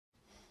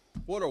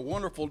What a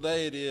wonderful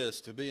day it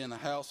is to be in the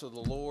house of the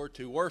Lord,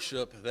 to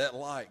worship that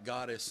light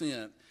God has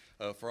sent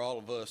for all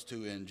of us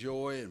to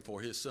enjoy, and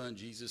for his son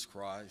Jesus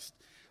Christ,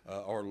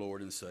 our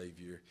Lord and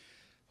Savior.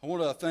 I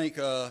want to thank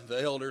the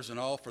elders and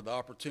all for the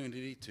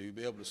opportunity to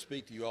be able to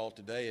speak to you all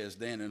today as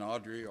Dan and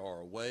Audrey are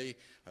away.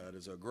 It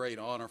is a great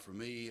honor for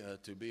me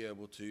to be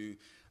able to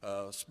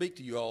speak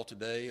to you all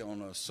today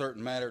on a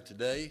certain matter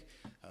today.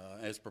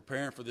 As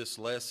preparing for this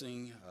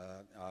lesson,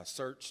 I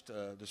searched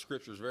the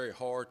scriptures very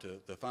hard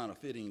to find a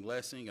fitting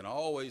lesson, and I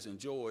always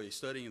enjoy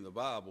studying the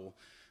Bible,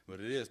 but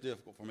it is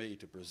difficult for me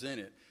to present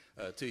it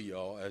to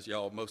y'all. As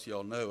most of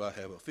y'all know, I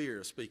have a fear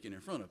of speaking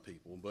in front of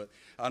people, but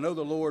I know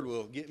the Lord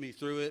will get me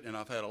through it, and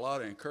I've had a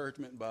lot of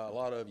encouragement by a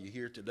lot of you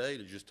here today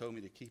that just told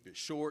me to keep it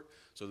short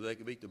so that they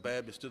can beat the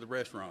Baptists to the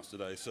restaurants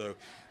today. So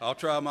I'll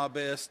try my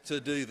best to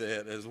do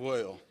that as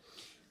well.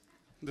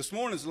 This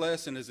morning's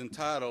lesson is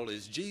entitled,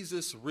 "Is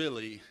Jesus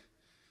Really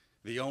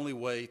the Only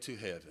Way to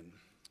Heaven?"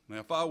 Now,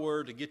 if I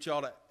were to get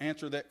y'all to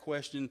answer that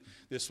question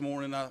this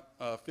morning,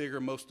 I figure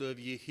most of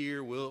you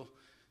here will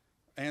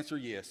answer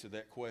yes to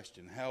that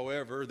question.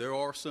 However, there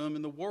are some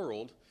in the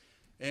world,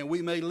 and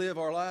we may live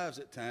our lives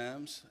at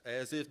times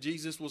as if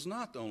Jesus was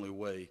not the only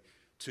way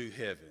to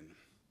heaven.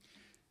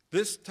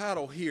 This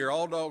title here,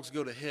 "All Dogs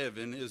Go to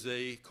Heaven," is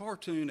a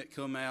cartoon that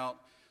came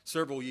out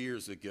several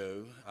years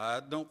ago. I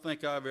don't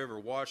think I've ever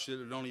watched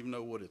it. I don't even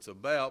know what it's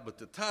about, but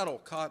the title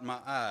caught my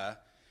eye,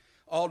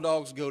 "All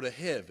Dogs Go to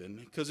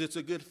Heaven," because it's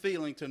a good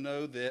feeling to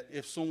know that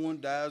if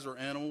someone dies or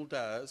animal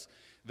dies,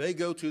 they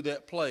go to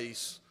that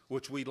place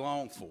which we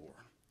long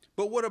for.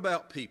 But what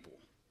about people?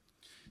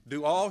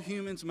 Do all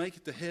humans make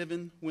it to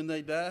heaven when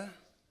they die?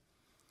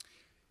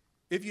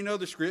 If you know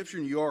the scripture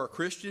and you are a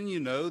Christian, you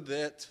know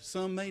that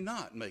some may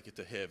not make it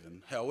to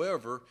heaven.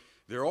 However,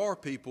 there are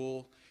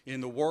people in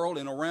the world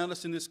and around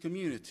us in this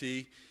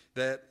community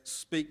that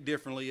speak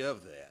differently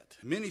of that.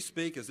 Many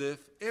speak as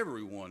if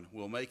everyone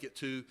will make it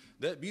to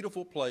that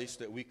beautiful place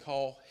that we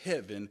call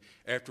heaven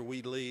after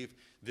we leave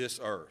this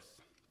earth.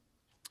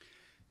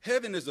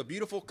 Heaven is a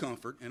beautiful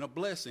comfort and a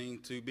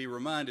blessing to be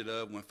reminded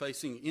of when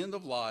facing the end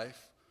of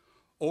life,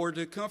 or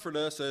to comfort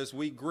us as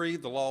we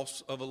grieve the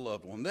loss of a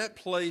loved one. That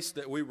place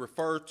that we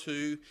refer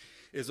to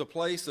is a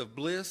place of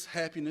bliss,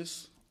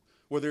 happiness,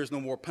 where there's no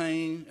more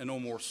pain and no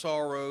more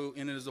sorrow,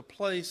 and it is a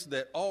place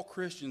that all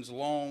Christians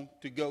long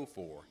to go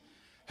for.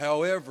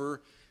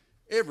 However,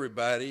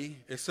 everybody,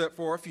 except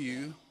for a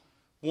few,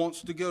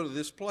 wants to go to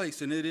this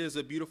place, and it is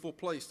a beautiful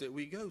place that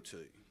we go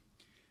to.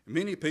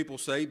 Many people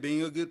say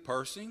being a good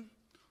person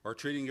or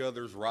treating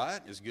others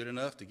right is good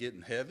enough to get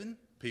in heaven.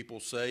 People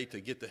say to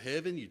get to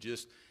heaven, you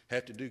just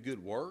have to do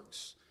good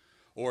works.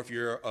 Or if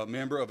you're a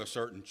member of a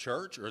certain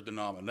church or a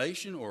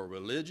denomination or a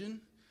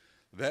religion,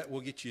 that will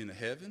get you into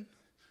heaven.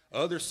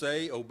 Others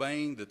say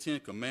obeying the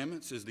 10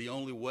 Commandments is the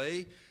only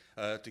way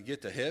to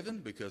get to heaven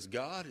because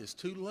God is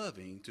too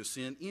loving to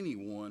send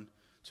anyone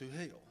to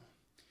hell.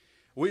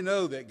 We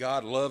know that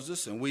God loves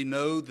us, and we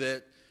know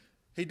that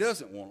he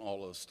doesn't want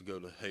all of us to go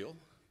to hell.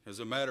 As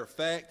a matter of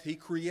fact, he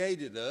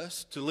created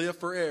us to live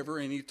forever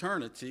in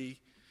eternity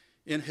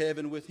in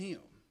heaven with him.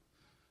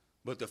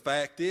 But the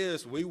fact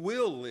is, we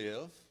will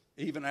live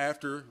even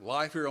after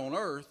life here on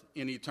earth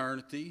in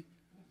eternity,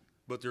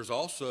 but there's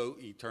also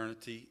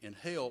eternity in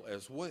hell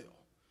as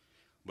well.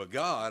 But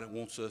God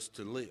wants us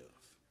to live.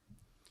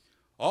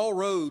 All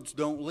roads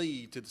don't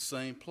lead to the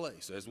same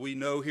place. As we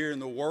know here in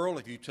the world,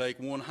 if you take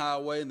one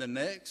highway and the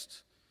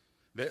next,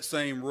 that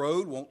same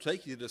road won't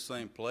take you to the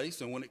same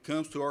place. And when it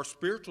comes to our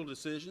spiritual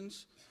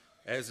decisions,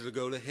 as to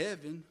go to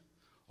heaven,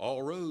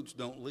 all roads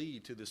don't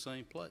lead to the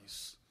same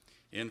place.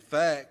 In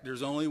fact,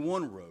 there's only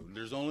one road.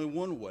 There's only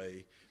one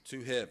way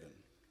to heaven.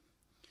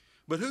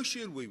 But who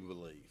should we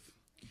believe?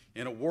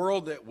 In a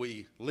world that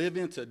we live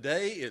in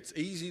today, it's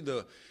easy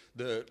to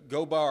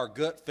go by our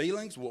gut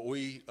feelings. What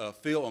we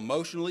feel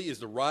emotionally is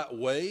the right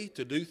way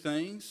to do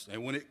things.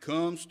 And when it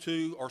comes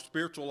to our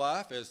spiritual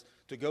life as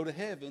to go to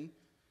heaven,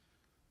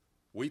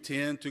 we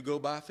tend to go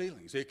by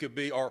feelings. It could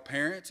be our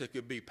parents, it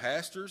could be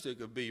pastors, it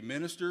could be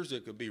ministers,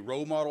 it could be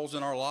role models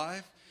in our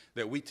life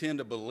that we tend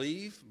to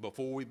believe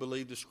before we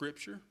believe the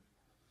scripture.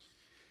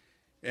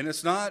 And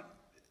it's not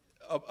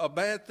a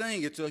bad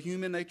thing. It's a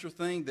human nature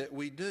thing that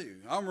we do.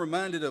 I'm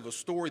reminded of a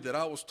story that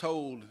I was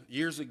told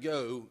years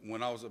ago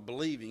when I was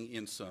believing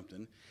in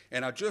something,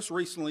 and I just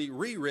recently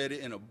reread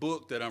it in a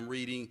book that I'm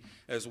reading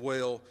as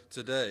well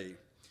today.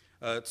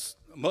 It's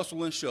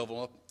Muscle and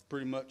Shovel. I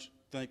pretty much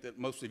think that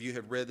most of you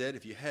have read that.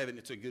 If you haven't,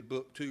 it's a good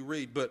book to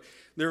read. But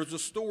there's a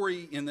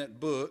story in that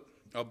book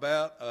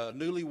about a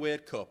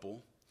newlywed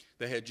couple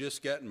that had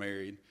just gotten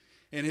married,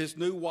 and his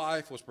new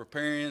wife was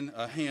preparing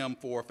a ham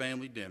for a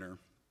family dinner.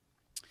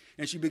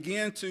 And she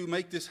began to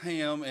make this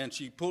ham, and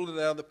she pulled it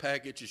out of the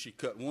package, and she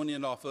cut one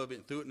end off of it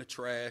and threw it in the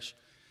trash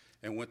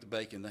and went to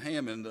baking the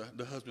ham. And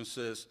the husband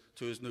says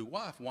to his new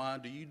wife, "Why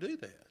do you do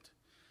that?"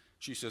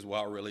 She says,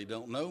 "Well, I really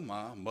don't know.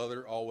 My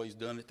mother always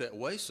done it that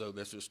way, so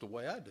that's just the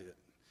way I do it."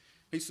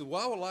 He said,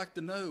 "Well, I would like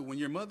to know, when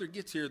your mother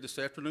gets here this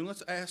afternoon,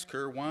 let's ask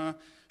her why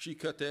she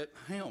cut that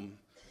ham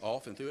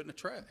off and threw it in the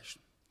trash."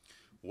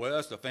 Well,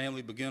 as the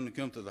family began to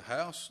come to the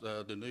house,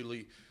 the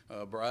newly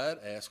bride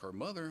asked her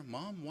mother,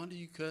 "Mom, why do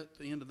you cut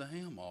the end of the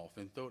ham off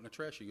and throw it in the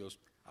trash?" She goes,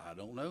 "I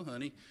don't know,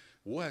 honey.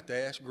 We'll have to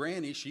ask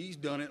Granny. She's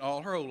done it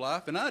all her whole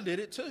life, and I did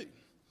it too."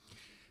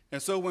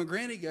 And so when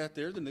Granny got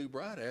there, the new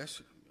bride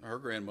asked her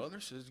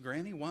grandmother, says,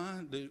 "Granny,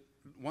 why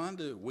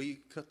do we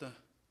cut the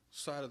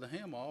side of the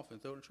ham off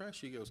and throw it in the trash?"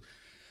 She goes,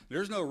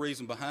 "There's no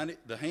reason behind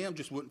it. The ham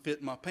just wouldn't fit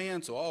in my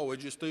pan, so I always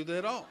just threw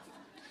that off."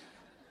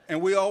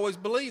 And we always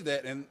believe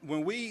that. And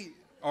when we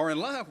are in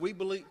life, we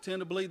tend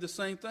to believe the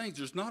same things.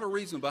 There's not a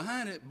reason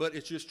behind it, but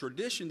it's just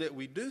tradition that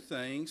we do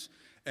things,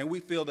 and we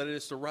feel that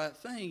it's the right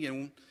thing.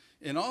 And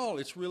in all,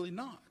 it's really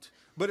not.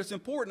 But it's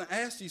important to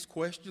ask these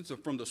questions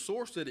from the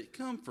source that it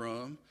come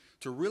from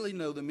to really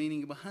know the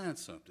meaning behind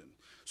something.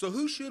 So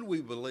who should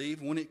we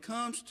believe when it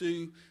comes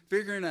to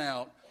figuring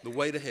out the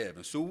way to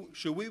heaven? So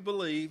should we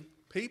believe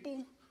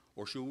people,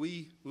 or should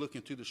we look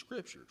into the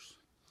Scriptures?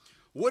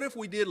 What if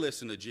we did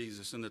listen to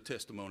Jesus and the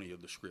testimony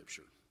of the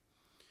Scripture?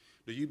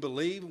 Do you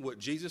believe what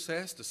Jesus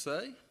has to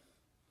say?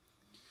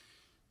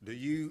 Do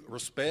you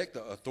respect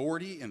the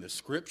authority in the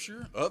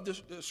Scripture, of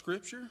the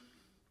Scripture?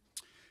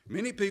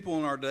 Many people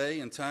in our day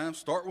and time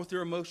start with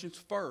their emotions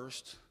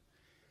first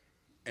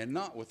and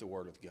not with the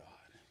Word of God.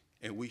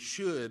 And we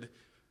should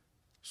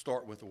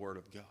start with the Word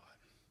of God.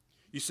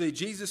 You see,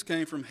 Jesus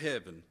came from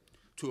heaven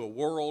to a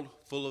world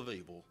full of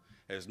evil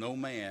as no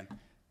man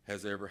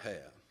has ever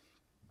had.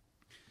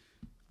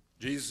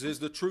 Jesus is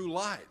the true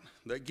light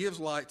that gives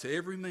light to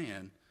every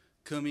man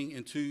coming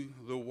into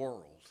the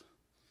world.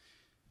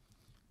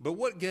 But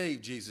what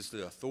gave Jesus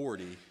the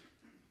authority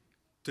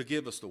to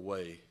give us the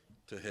way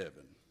to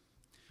heaven?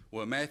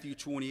 Well, in Matthew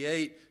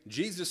 28,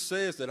 Jesus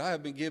says that I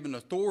have been given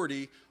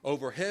authority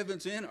over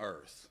heavens and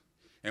earth,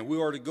 and we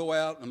are to go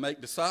out and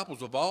make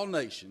disciples of all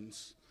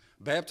nations,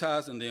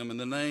 baptizing them in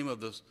the name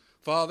of the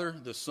Father,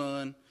 the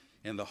Son,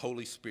 and the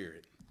Holy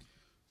Spirit.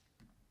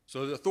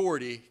 So the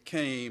authority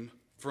came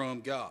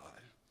from God.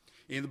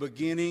 In the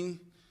beginning,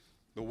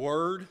 the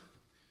Word.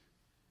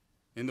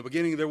 In the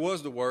beginning there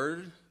was the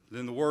Word.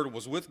 Then the Word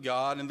was with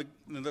God, and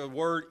the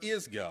Word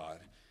is God.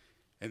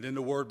 And then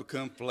the Word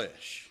became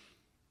flesh.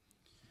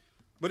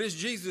 But is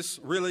Jesus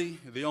really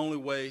the only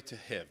way to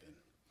heaven?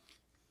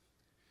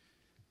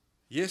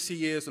 Yes,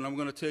 he is, and I'm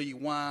going to tell you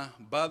why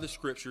by the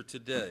Scripture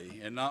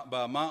today, and not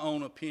by my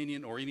own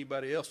opinion or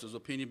anybody else's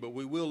opinion, but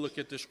we will look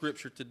at the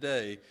Scripture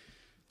today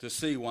to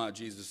see why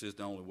Jesus is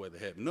the only way to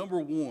heaven. Number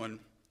one,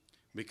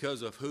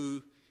 because of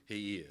who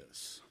he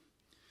is.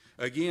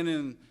 Again,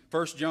 in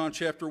 1 John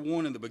chapter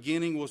 1, in the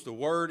beginning was the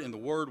Word, and the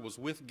Word was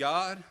with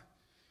God,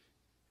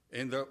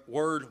 and the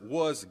Word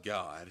was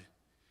God.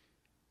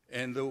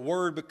 And the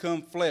Word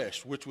become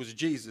flesh, which was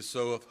Jesus.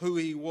 So of who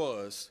he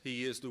was,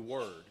 he is the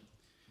Word.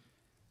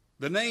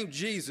 The name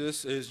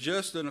Jesus is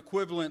just an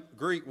equivalent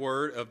Greek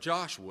word of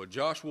Joshua.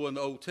 Joshua in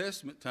the Old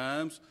Testament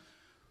times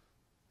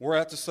were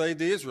out to save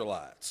the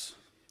Israelites.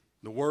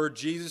 The word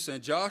Jesus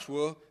and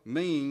Joshua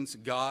means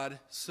God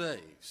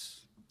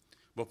saves.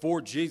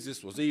 Before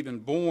Jesus was even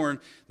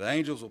born, the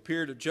angels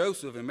appeared to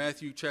Joseph in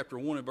Matthew chapter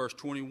 1 and verse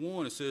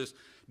 21. It says,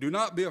 "Do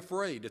not be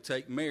afraid to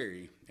take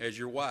Mary as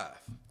your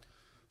wife,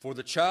 for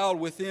the child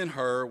within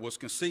her was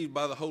conceived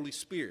by the Holy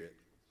Spirit.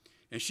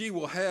 And she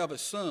will have a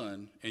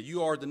son, and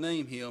you are to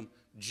name him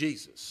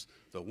Jesus,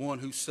 the one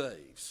who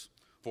saves.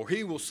 For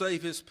he will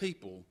save his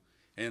people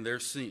and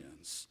their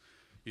sins."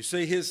 You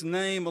see, his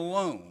name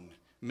alone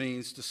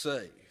means to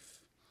save.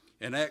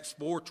 In Acts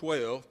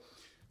 4:12,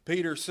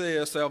 Peter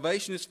says,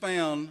 "Salvation is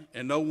found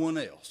in no one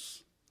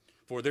else,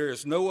 for there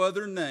is no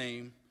other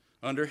name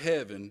under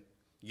heaven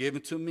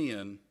given to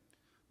men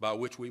by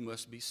which we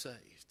must be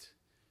saved."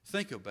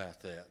 Think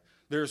about that.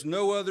 There's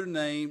no other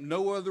name,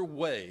 no other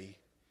way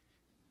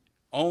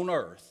on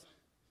earth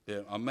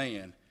that a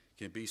man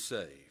can be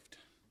saved.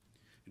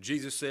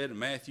 Jesus said in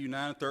Matthew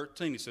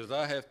 9:13, he says,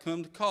 "I have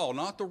come to call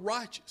not the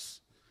righteous,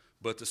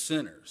 but the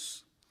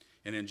sinners."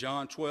 And in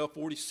John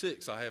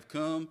 12:46, "I have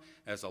come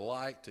as a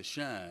light to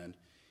shine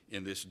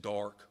in this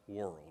dark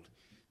world."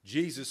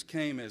 Jesus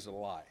came as a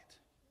light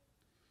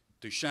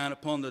to shine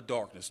upon the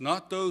darkness,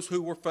 not those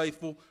who were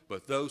faithful,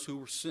 but those who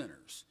were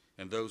sinners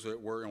and those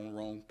that were on the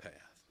wrong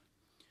path.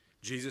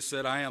 Jesus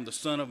said, "I am the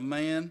Son of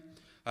Man.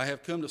 I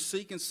have come to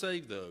seek and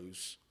save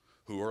those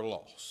who are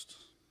lost."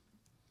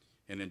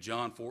 And in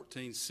John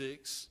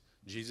 14:6,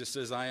 Jesus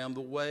says, "I am the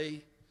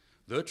way,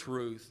 the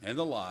truth, and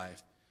the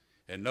life,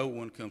 and no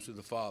one comes to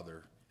the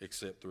Father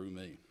except through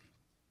me."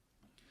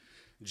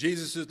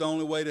 Jesus is the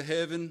only way to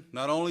heaven,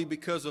 not only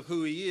because of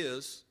who he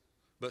is,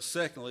 but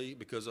secondly,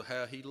 because of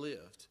how he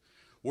lived.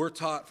 We're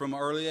taught from an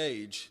early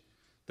age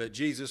that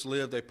Jesus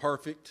lived a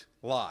perfect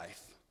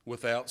life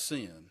without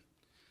sin.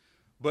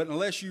 But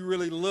unless you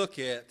really look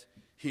at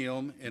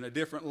him in a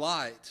different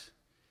light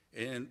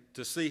and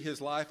to see his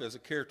life as a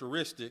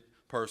characteristic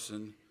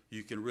person,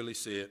 you can really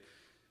see it.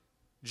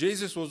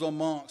 Jesus was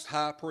amongst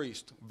high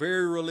priests,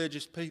 very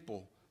religious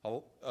people,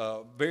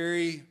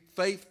 very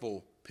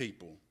faithful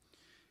people.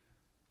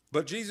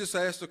 But Jesus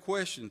asked a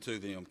question to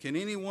them, "Can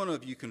any one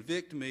of you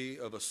convict me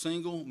of a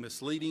single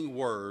misleading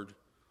word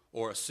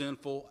or a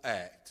sinful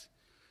act.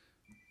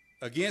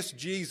 Against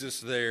Jesus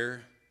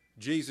there,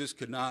 Jesus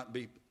could not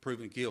be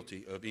proven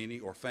guilty of any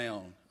or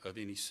found of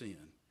any sin.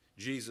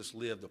 Jesus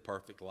lived a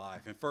perfect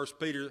life. And 1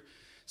 Peter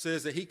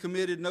says that he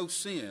committed no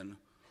sin,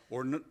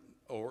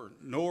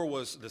 nor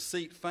was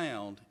deceit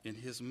found in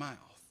his mouth.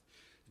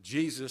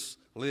 Jesus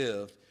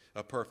lived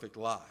a perfect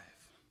life.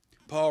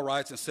 Paul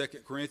writes in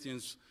 2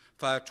 Corinthians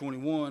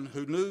 5:21,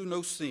 who knew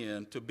no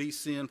sin to be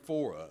sin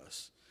for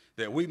us,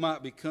 that we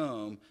might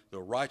become the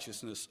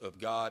righteousness of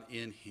God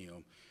in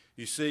him.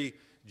 You see,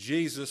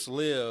 Jesus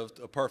lived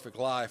a perfect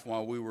life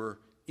while we were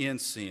in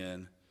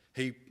sin.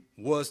 He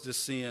was the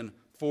sin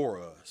for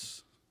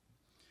us.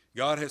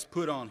 God has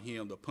put on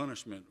him the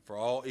punishment for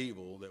all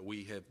evil that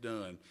we have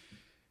done.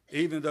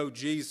 Even though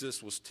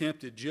Jesus was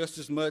tempted just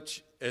as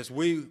much as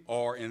we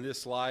are in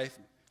this life,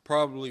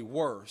 probably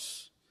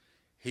worse,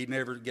 he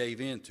never gave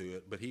in to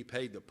it, but he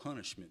paid the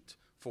punishment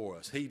for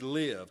us. He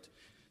lived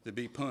to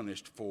be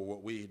punished for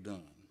what we had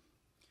done.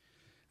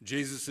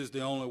 Jesus is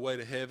the only way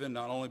to heaven,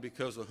 not only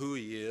because of who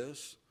he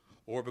is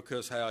or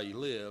because how he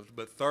lived,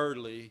 but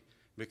thirdly,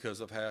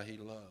 because of how he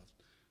loved.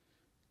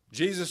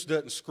 Jesus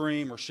doesn't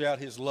scream or shout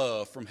his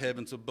love from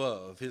heavens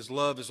above. His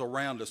love is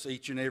around us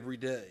each and every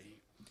day.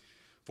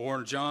 For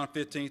in John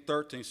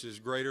 15:13 says,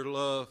 greater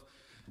love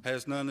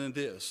has none than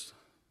this,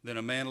 than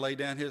a man lay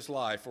down his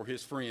life for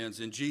his friends.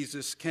 And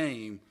Jesus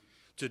came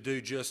to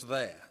do just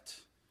that.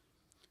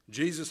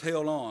 Jesus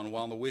held on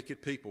while the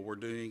wicked people were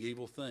doing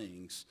evil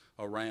things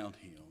around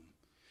him.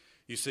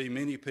 You see,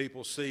 many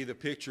people see the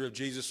picture of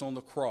Jesus on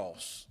the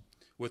cross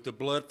with the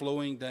blood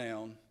flowing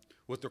down,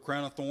 with the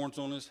crown of thorns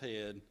on his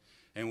head,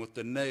 and with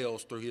the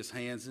nails through his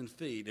hands and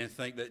feet, and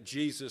think that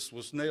Jesus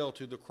was nailed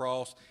to the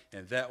cross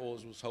and that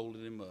was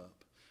holding him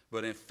up.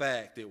 But in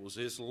fact, it was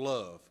his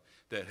love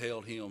that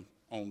held him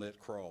on that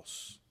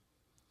cross.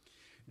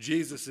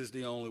 Jesus is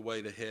the only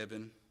way to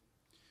heaven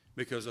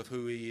because of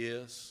who he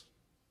is,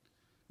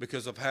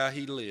 because of how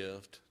he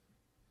lived,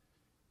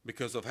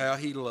 because of how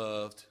he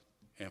loved,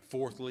 and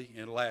fourthly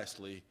and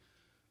lastly,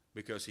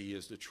 because he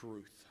is the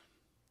truth.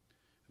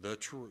 The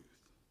truth.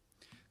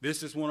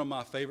 This is one of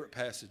my favorite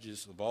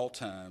passages of all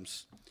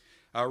times.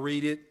 I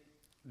read it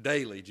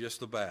daily,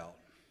 just about.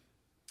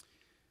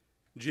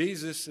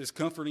 Jesus is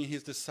comforting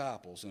his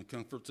disciples and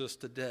comforts us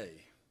today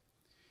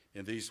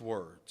in these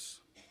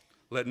words.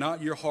 Let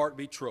not your heart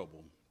be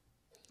troubled.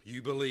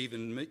 You believe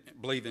in me,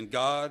 believe in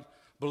God,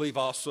 believe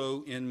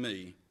also in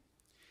me.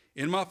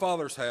 In my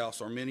Father's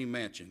house are many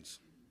mansions.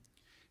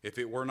 If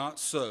it were not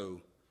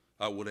so,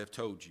 I would have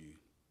told you.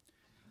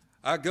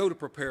 I go to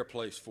prepare a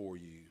place for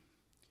you.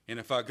 And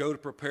if I go to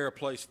prepare a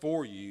place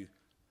for you,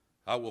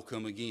 I will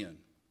come again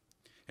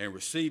and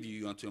receive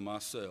you unto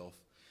myself,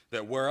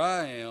 that where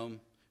I am,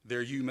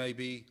 there you may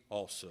be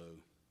also.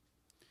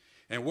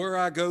 And where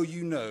I go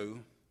you know,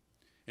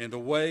 and the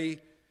way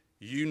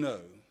you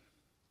know.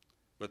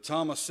 But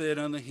Thomas said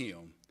unto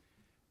him,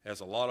 as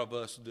a lot of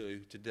us do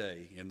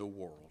today in the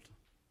world,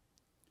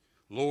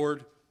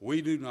 Lord,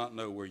 we do not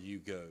know where you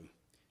go,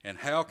 and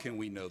how can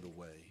we know the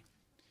way?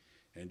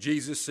 And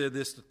Jesus said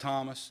this to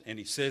Thomas, and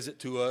he says it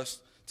to us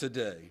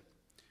today.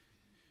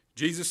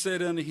 Jesus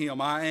said unto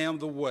him, I am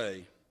the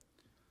way,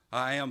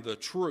 I am the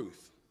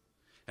truth,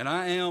 and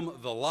I am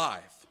the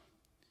life,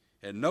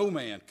 and no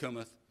man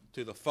cometh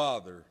to the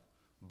Father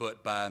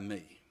but by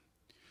me.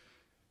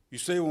 You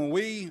see, when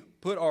we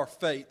put our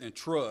faith and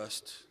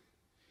trust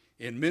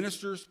in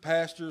ministers,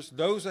 pastors,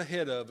 those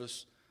ahead of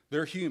us,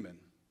 they're human,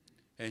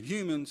 and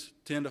humans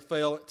tend to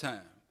fail at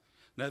times.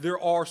 Now, there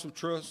are some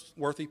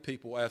trustworthy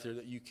people out there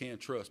that you can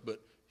trust,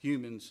 but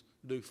humans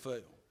do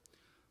fail.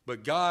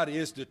 But God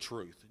is the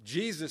truth.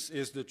 Jesus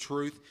is the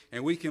truth,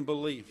 and we can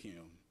believe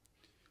him.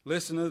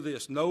 Listen to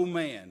this. No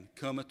man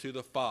cometh to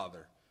the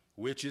Father,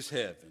 which is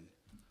heaven,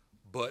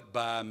 but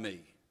by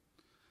me.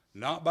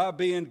 Not by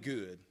being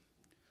good,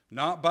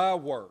 not by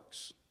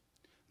works,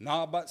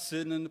 not by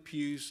sitting in the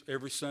pews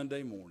every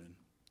Sunday morning,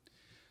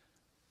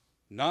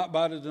 not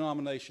by the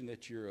denomination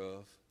that you're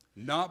of,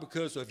 not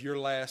because of your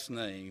last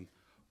name,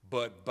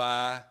 but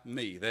by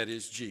me. That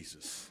is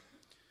Jesus.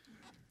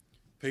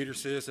 Peter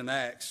says in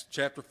Acts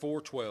chapter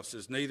 4:12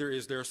 says, neither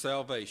is there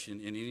salvation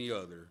in any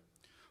other,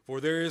 for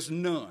there is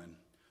none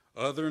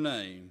other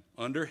name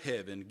under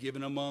heaven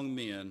given among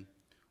men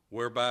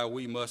whereby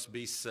we must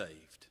be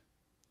saved.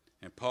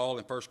 And Paul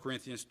in 1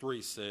 Corinthians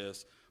 3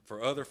 says,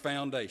 for other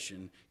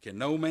foundation can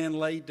no man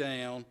lay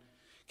than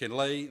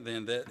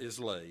that is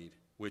laid,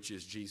 which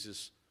is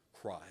Jesus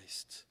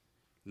Christ.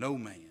 No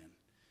man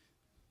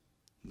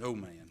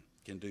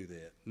can do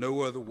that.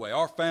 No other way.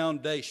 Our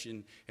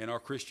foundation in our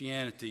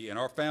Christianity and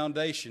our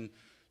foundation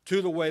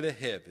to the way to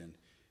heaven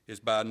is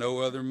by no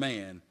other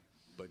man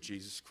but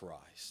Jesus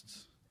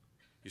Christ.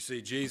 You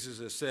see, Jesus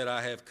has said,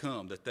 I have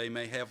come that they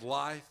may have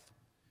life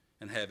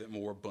and have it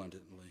more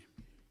abundantly.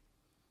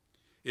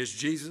 Is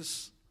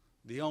Jesus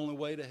the only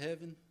way to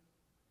heaven?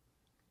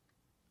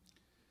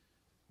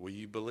 Will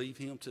you believe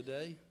him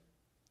today?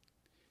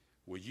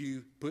 Will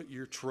you put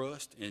your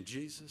trust in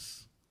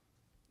Jesus?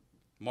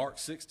 Mark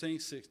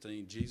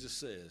 16:16, Jesus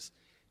says,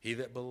 he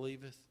that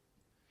believeth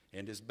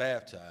and is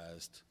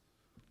baptized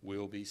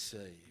will be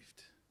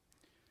saved.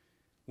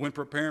 When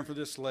preparing for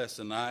this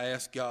lesson, I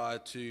asked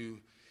God to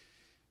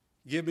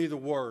give me the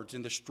words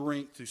and the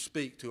strength to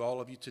speak to all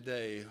of you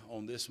today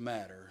on this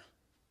matter,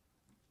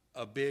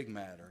 a big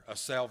matter, a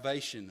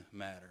salvation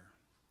matter.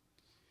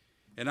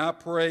 And I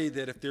pray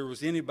that if there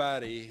was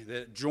anybody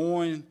that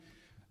joined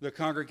the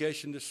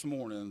congregation this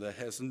morning that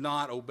has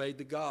not obeyed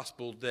the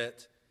gospel,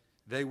 that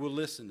they will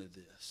listen to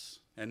this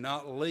and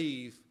not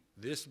leave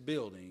this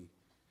building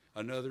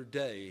another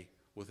day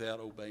without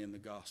obeying the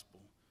gospel.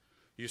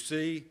 You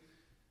see,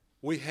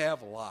 we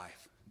have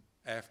life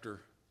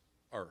after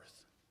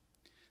earth.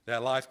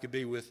 That life could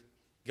be with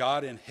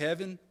God in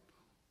heaven,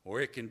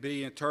 or it can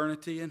be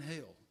eternity in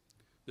hell.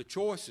 The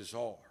choice is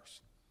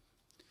ours.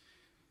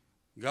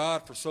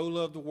 God for so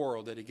loved the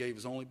world that he gave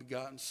his only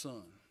begotten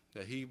Son,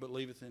 that he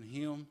believeth in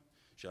him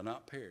shall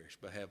not perish,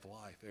 but have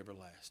life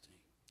everlasting.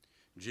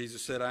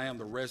 Jesus said, I am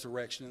the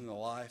resurrection and the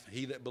life.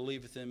 He that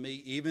believeth in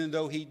me, even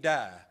though he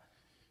die,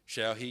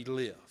 shall he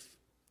live.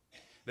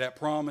 That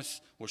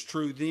promise was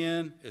true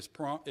then,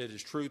 it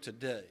is true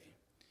today.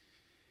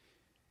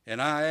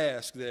 And I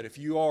ask that if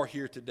you are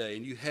here today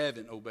and you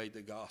haven't obeyed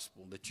the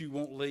gospel, that you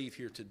won't leave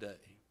here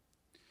today.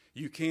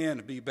 You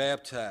can be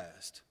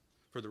baptized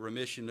for the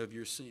remission of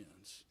your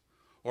sins.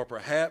 Or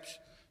perhaps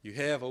you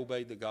have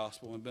obeyed the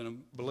gospel and been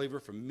a believer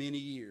for many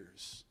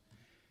years.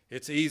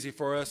 It's easy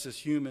for us as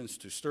humans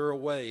to stir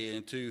away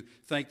and to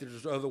think that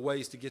there's other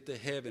ways to get to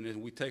heaven,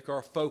 and we take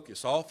our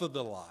focus off of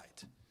the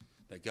light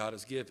that God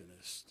has given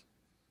us.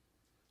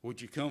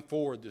 Would you come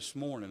forward this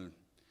morning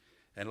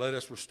and let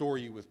us restore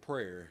you with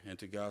prayer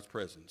into God's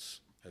presence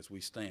as we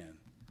stand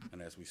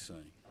and as we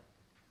sing.